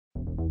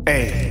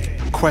A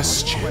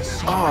question.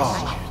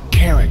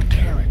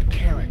 Character.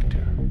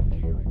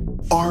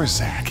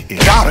 Aarzak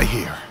is outta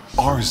here.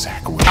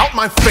 Aarzak, out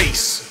my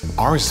face.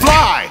 Aarzak.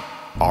 Fly!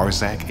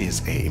 Aarzak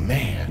is a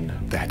man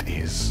that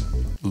is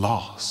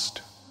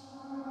lost.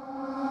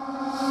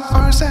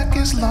 Aarzak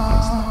is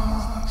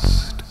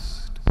lost.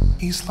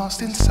 He's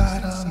lost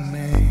inside a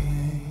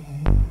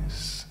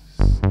maze.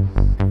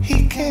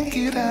 He can't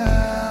get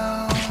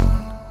out,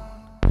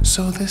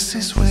 so this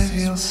is where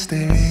he'll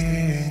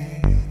stay.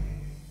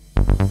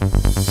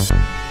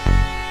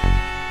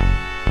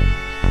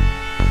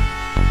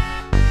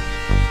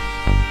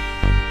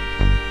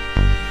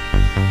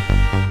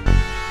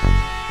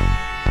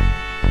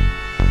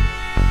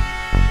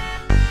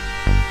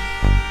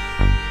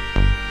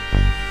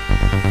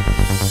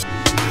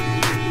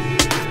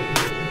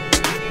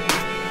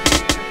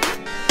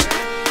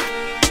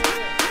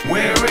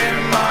 Where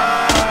am I?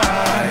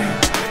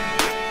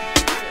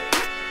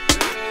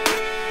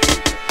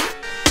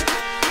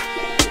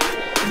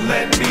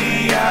 Let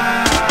me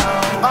out.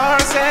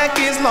 Aarzak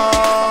is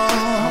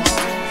lost.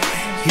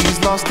 He's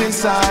lost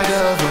inside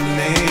of a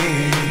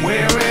maze.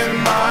 Where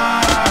am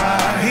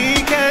I?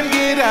 He can't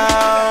get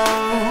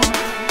out,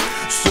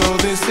 so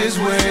this is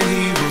where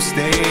he will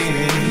stay.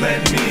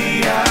 Let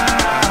me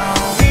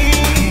out.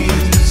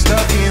 He's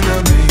stuck in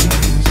a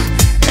maze,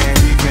 and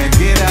he can't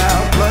get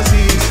out. Plus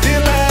he's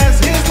still has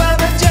his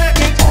leather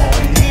jacket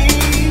on.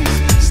 He's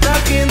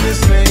stuck in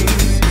this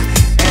maze,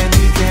 and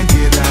he can't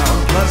get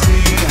out. Plus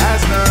he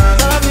has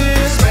none of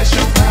his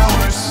special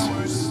powers.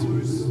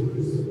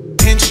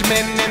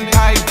 Henchmen and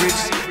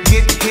pirates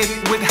get hit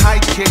with high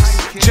kicks.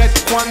 Jet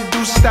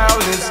Kwandu style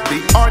is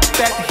the art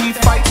that he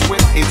fights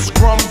with. It's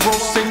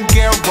Grumbrose and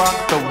Aarzak,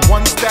 the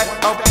ones that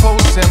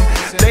oppose him.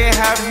 They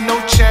have no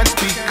chance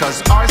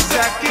because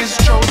Aarzak is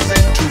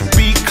chosen to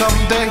become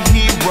the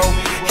hero.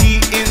 He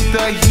is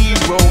the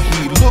hero.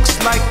 He looks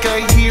like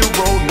a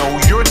hero. No,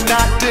 you're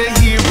not the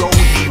hero.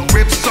 He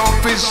rips off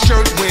his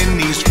shirt when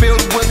he's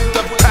filled with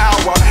the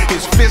power.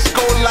 His fists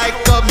go like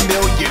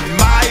 1,000,000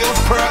 miles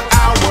per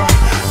hour.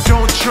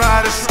 Don't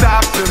try to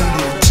stop him,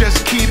 he'll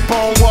just keep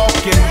on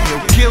walking.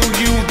 He'll kill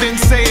you, then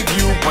save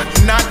you, but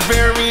not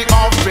very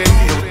often.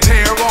 He'll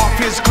tear off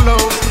his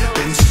clothes,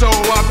 then sew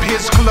up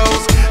his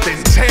clothes,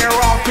 then tear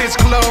off his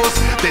clothes,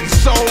 then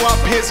sew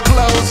up his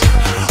clothes.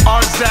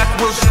 Aarzak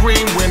will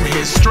scream when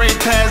his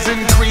strength has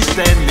increased,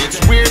 and it's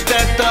weird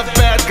that the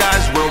bad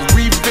guys will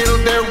reveal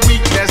their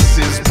weakness.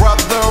 His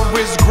brother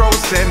is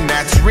gross, and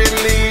that's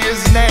really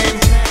his name.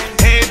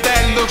 Hey,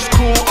 that looks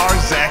cool,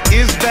 Aarzak,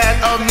 is that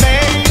a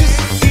maze?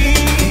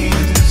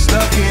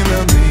 Stuck in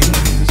a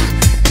maze,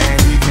 and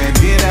he can't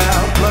get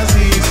out. Plus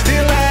he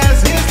still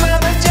has his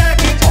leather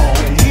jacket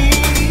on.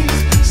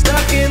 He's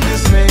stuck in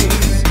this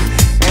maze,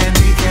 and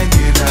he can't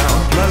get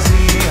out. Plus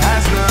he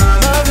has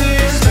none of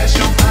his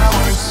special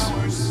powers.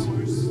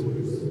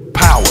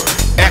 Power,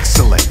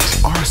 excellent.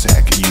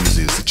 Aarzak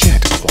uses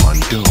Jet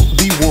Kwandu,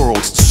 the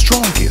world's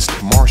strongest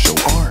martial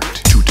art,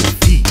 to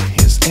defeat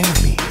his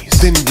enemies.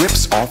 Then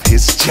rips off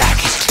his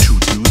jacket to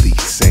do the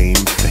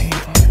same thing.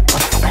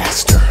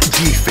 Faster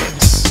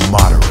defense.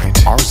 Moderate.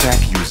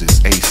 Aarzak uses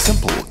a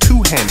simple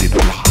two-handed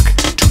block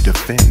to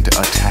defend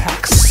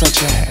attacks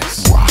such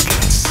as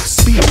rockets,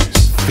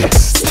 spears,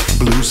 fists,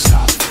 blue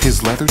stuff.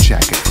 His leather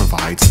jacket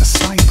provides a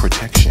slight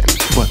protection,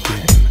 but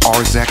then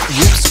Aarzak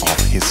rips off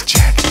his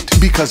jacket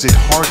because it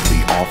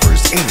hardly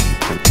offers any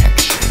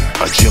protection.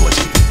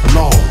 Agility.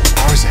 Low.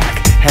 Aarzak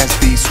has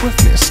the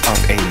swiftness of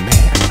a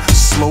man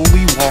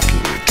slowly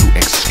walking to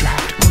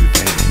extract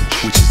revenge,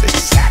 which is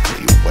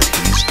exactly what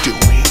he's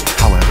doing.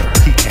 However,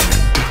 he can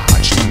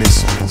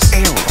missiles,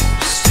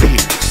 arrows,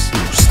 spears,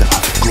 blue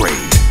stuff,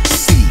 grade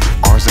C.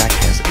 Aarzak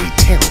has a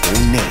terrible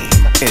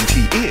name, and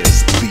he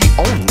is the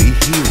only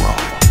hero.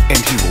 And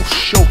he will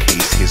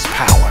showcase his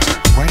power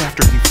right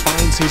after he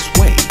finds his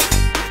way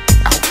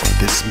out of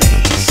this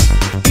maze.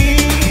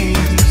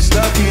 He's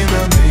stuck in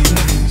a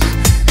maze,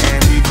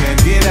 and he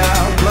can't get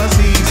out. Plus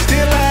he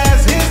still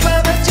has his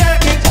leather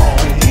jacket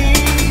on.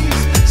 He's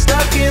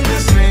stuck in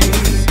this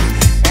maze,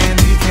 and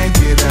he can't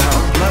get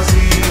out. Plus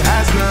he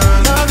has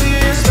none of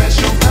his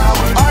special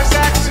powers.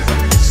 Aarzak's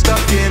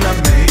stuck in a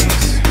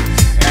maze,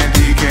 and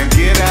he can't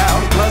get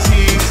out. Plus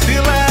he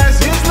still has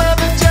his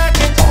leather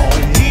jacket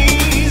on.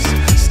 He's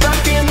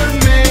stuck in the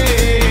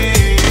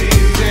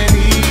maze, and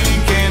he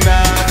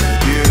cannot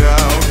get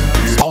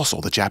out.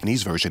 Also, the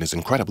Japanese version is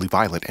incredibly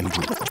violent and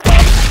brutal.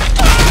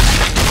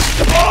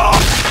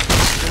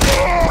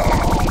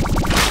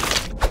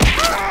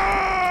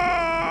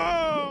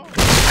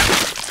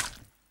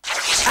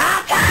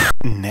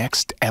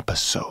 Next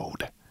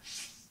episode.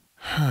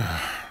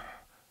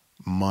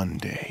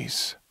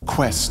 Mondays.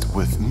 Quest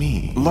with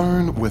me.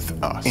 Learn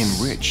with us.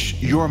 Enrich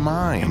your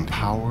mind.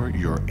 Empower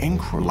your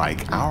inquiry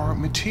like our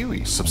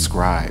material.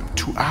 Subscribe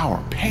to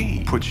our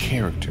page. Put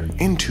character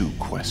into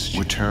question.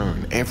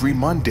 Return every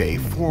Monday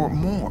for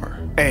more.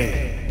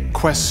 A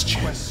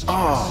question.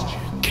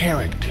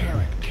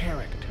 Character.